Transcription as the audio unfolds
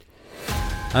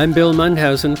I'm Bill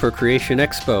Mundhausen for Creation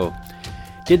Expo.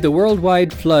 Did the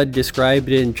worldwide flood described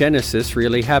in Genesis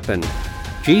really happen?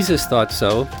 Jesus thought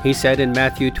so. He said in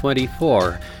Matthew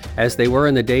 24, "As they were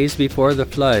in the days before the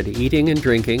flood, eating and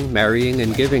drinking, marrying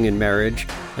and giving in marriage,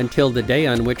 until the day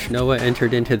on which Noah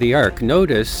entered into the ark."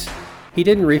 Notice, he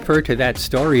didn't refer to that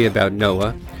story about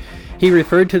Noah. He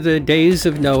referred to the days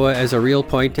of Noah as a real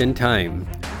point in time.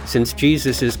 Since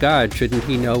Jesus is God, shouldn't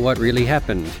he know what really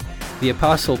happened? The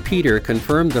Apostle Peter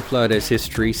confirmed the flood as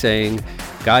history, saying,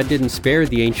 "God didn't spare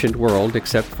the ancient world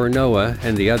except for Noah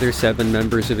and the other 7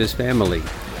 members of his family."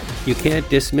 You can't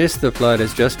dismiss the flood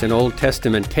as just an Old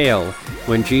Testament tale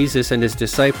when Jesus and his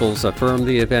disciples affirm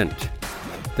the event.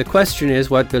 The question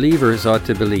is what believers ought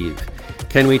to believe.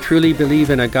 Can we truly believe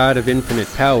in a God of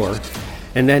infinite power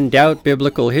and then doubt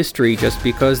biblical history just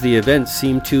because the events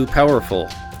seem too powerful?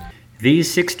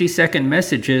 These 60-second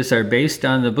messages are based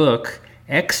on the book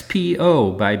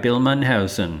XPO by Bill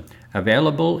Mundhausen,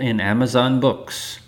 available in Amazon Books.